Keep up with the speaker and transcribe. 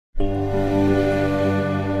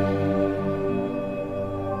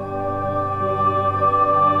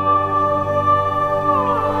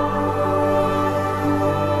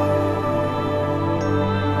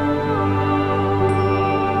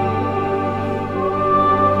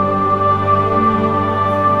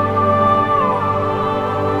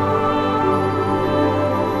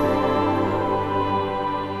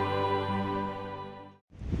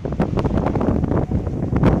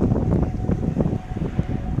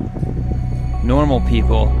Normal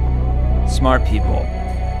people, smart people,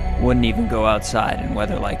 wouldn't even go outside in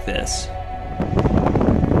weather like this.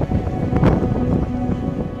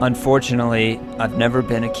 Unfortunately, I've never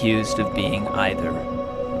been accused of being either.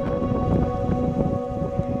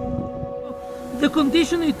 The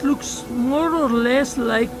condition, it looks more or less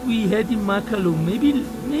like we had in Makalu,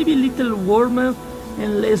 maybe a little warmer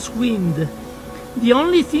and less wind. The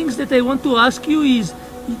only things that I want to ask you is,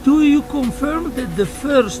 do you confirm that the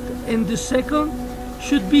first and the second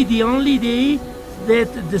should be the only day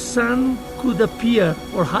that the sun could appear,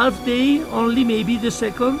 or half day only maybe the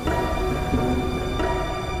second?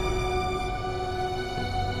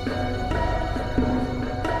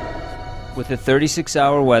 With a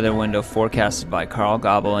 36-hour weather window forecasted by Carl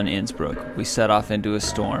Gobel in Innsbruck, we set off into a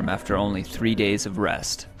storm after only 3 days of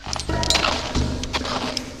rest.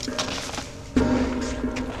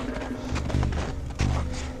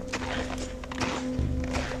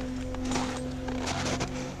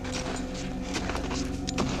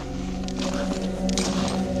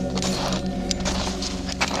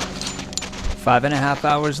 5.5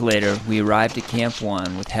 hours later, we arrived at Camp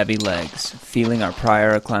 1 with heavy legs, feeling our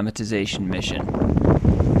prior acclimatization mission.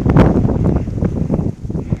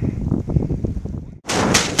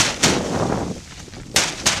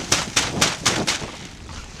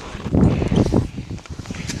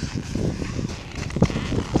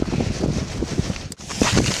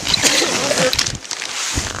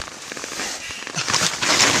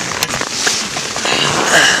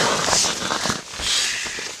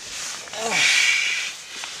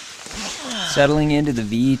 Settling into the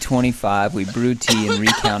VE25, we brewed tea and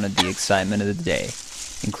recounted the excitement of the day,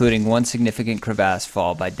 including one significant crevasse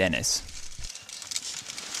fall by Dennis.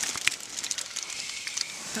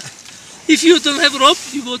 If you don't have rope,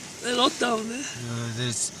 you go a lot down.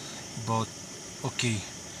 There's about, okay,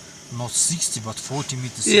 not 60 but 40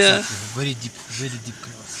 meters. Yeah. Exactly. Very deep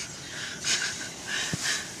crevasse.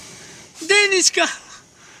 Deniska!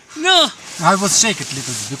 No! I was shaken a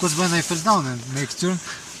little bit because when I fell down and made turn,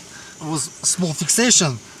 was a small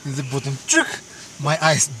fixation in the bottom. My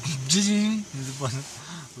eyes in the bottom.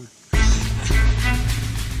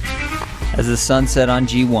 As the sun set on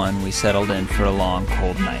G1, we settled in for a long,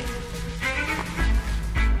 cold night.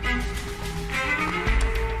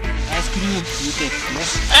 Ice crews you take,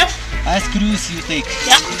 yes? Ice crews you take.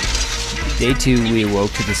 Yeah. Day 2, we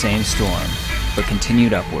awoke to the same storm, but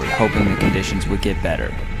continued upward, hoping the conditions would get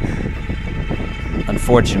better.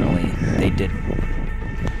 Unfortunately, they didn't.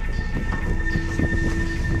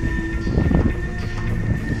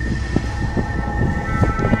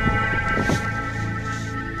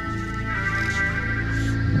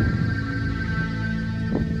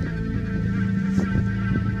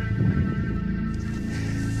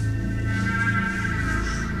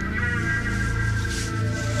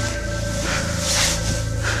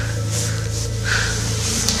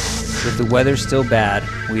 With the weather still bad,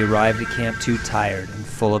 we arrived at Camp 2 tired and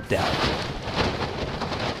full of doubt.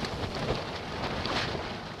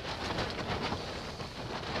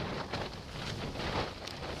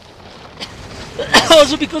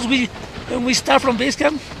 Also because when we start from base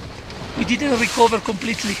camp, we didn't recover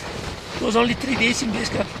completely. It was only 3 days in base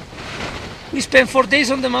camp. We spent 4 days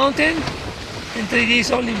on the mountain and 3 days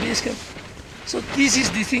only in base camp. So this is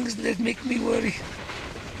the things that make me worry,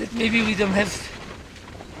 that maybe we don't have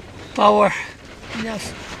power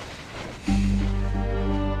enough.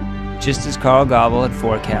 Just as Carl Gobel had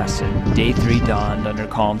forecasted, Day 3 dawned under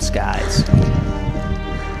calm skies.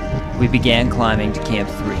 We began climbing to Camp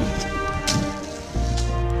 3.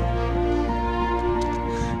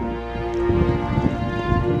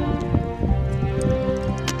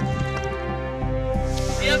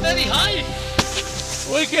 We are very high.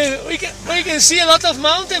 We can see a lot of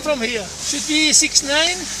mountain from here. Should be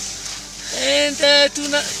 6-9. And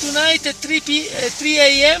tonight at 3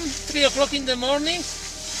 a.m., 3 o'clock in the morning,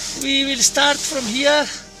 we will start from here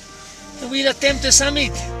and we'll attempt the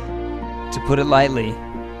summit. To put it lightly,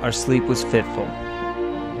 our sleep was fitful.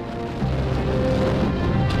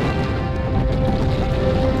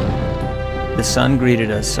 The sun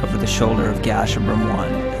greeted us over the shoulder of Gasherbrum I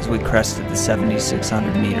as we crested the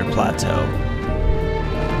 7,600-meter plateau.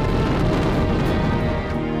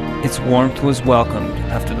 Its warmth was welcomed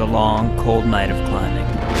after the long, cold night of climbing.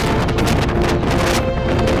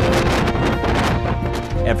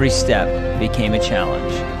 Every step became a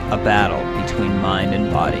challenge, a battle between mind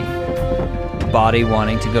and body. Body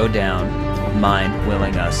wanting to go down, mind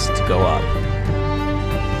willing us to go up.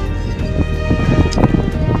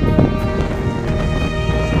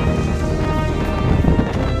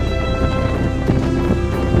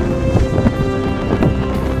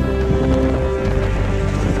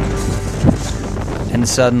 Then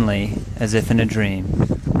suddenly, as if in a dream,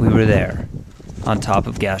 we were there, on top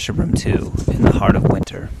of Gasherbrum II, in the heart of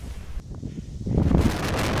winter.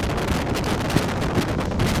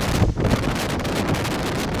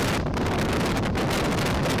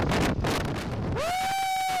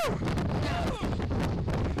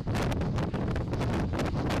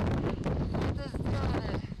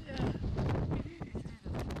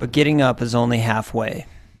 But getting up is only halfway.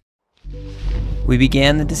 We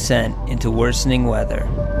began the descent into worsening weather.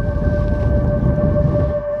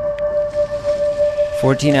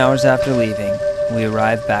 14 hours after leaving, we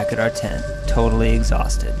arrived back at our tent, totally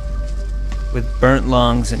exhausted. With burnt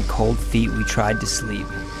lungs and cold feet, we tried to sleep,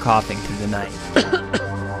 coughing through the night.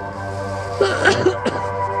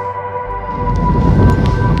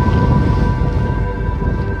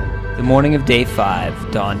 The morning of day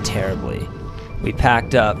 5 dawned terribly. We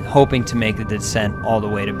packed up, hoping to make the descent all the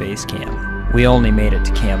way to base camp. We only made it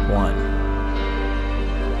to Camp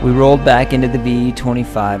 1. We rolled back into the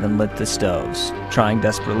VE-25 and lit the stoves, trying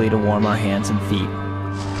desperately to warm our hands and feet.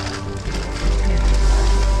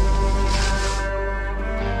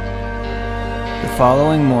 The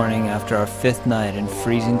following morning, after our 5th night in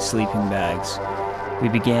freezing sleeping bags, we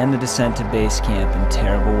began the descent to base camp in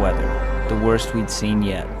terrible weather, the worst we'd seen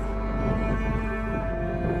yet.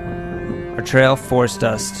 Our trail forced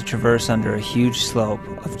us to traverse under a huge slope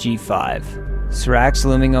of G5. Seracs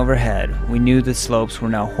looming overhead, we knew the slopes were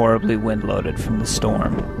now horribly wind-loaded from the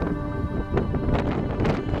storm.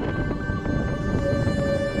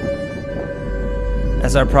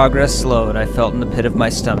 As our progress slowed, I felt in the pit of my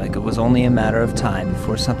stomach it was only a matter of time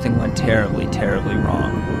before something went terribly, terribly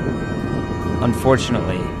wrong.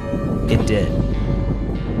 Unfortunately, it did.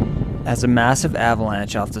 As a massive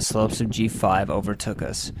avalanche off the slopes of G5 overtook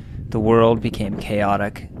us, the world became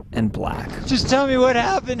chaotic and black. Just tell me what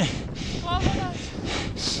happened.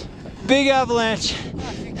 Big avalanche.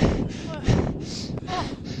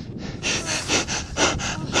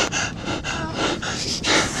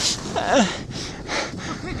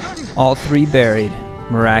 All 3 buried.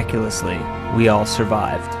 Miraculously, we all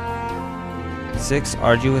survived. 6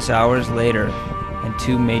 arduous hours later, and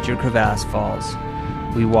 2 major crevasse falls,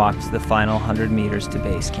 we walked the final 100 meters to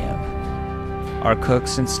base camp. Our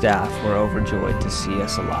cooks and staff were overjoyed to see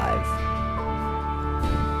us alive.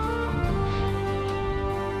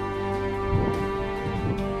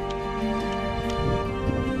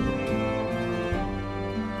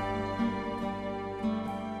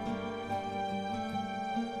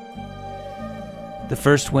 The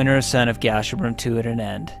first winter ascent of Gasherbrum II at an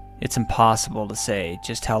end. It's impossible to say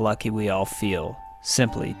just how lucky we all feel,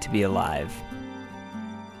 simply to be alive.